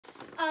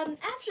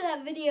After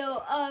that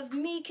video of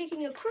me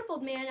kicking a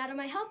crippled man out of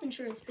my health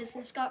insurance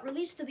business got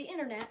released to the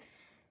internet,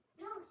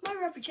 my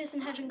reputation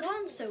hasn't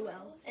gone so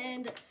well,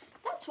 and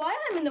that's why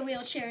I'm in the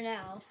wheelchair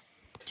now.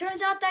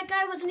 Turns out that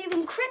guy wasn't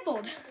even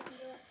crippled.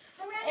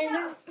 And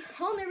the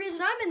only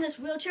reason I'm in this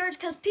wheelchair is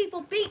because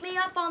people beat me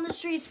up on the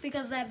streets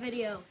because of that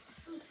video.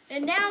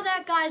 And now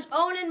that guy's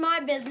owning my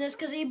business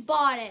because he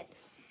bought it.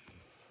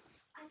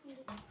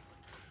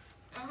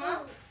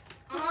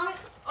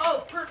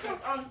 Oh,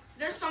 perfect.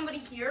 There's somebody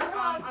here.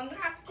 I'm gonna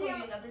have to call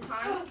you another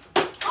time.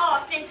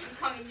 Oh, thanks for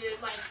coming,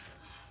 dude. Like,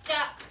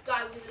 that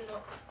guy was in the...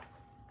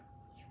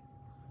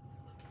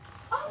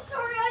 I'm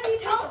sorry, I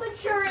need health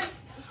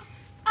insurance.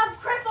 I'm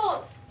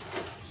crippled.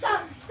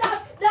 Stop,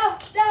 no,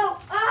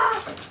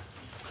 ah,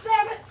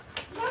 damn it.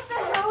 What the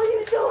hell are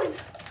you doing?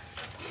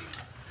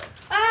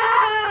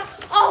 Ah,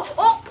 oh.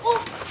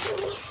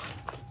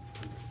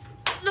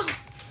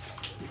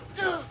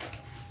 No,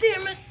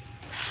 damn it.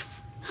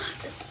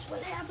 This is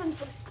what happens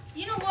when...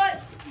 You know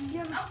what? I'm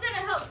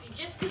gonna help you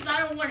just because I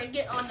don't want to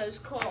get on those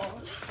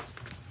calls.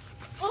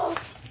 Oh.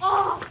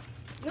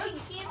 No, you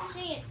can't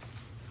stand.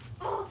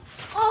 Oh.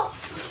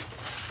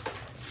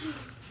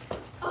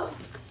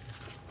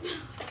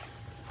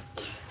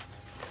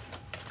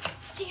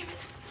 Damn it.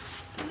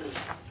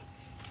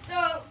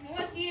 So,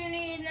 what do you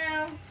need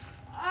now?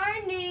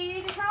 I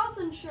need health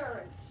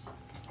insurance.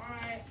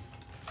 Alright.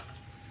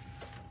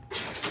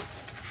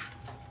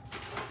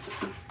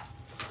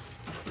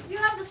 You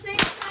have the same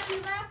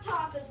crappy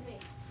laptop as me.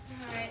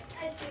 Alright.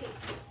 I see.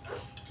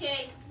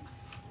 Okay.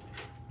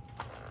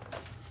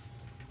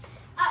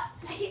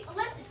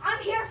 Listen, I'm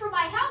here for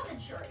my health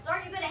insurance. Are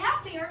you going to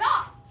help me or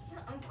not?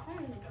 I'm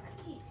calling the guy.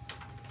 Jeez.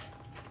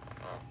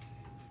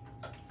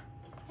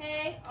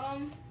 Hey,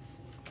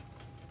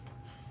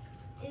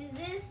 is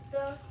this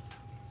the...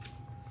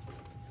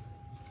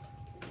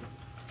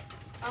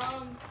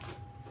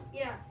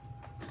 yeah.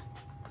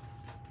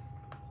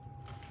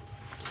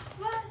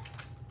 What?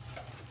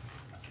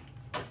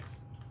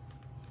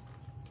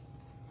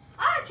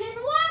 I can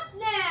walk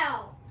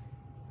now.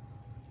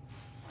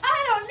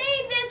 I don't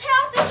need this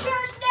health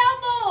insurance no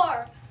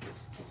more.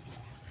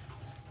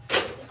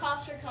 The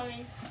cops are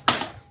coming.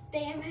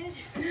 Damn it.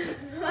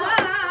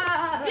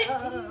 Ah.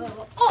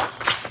 Oh.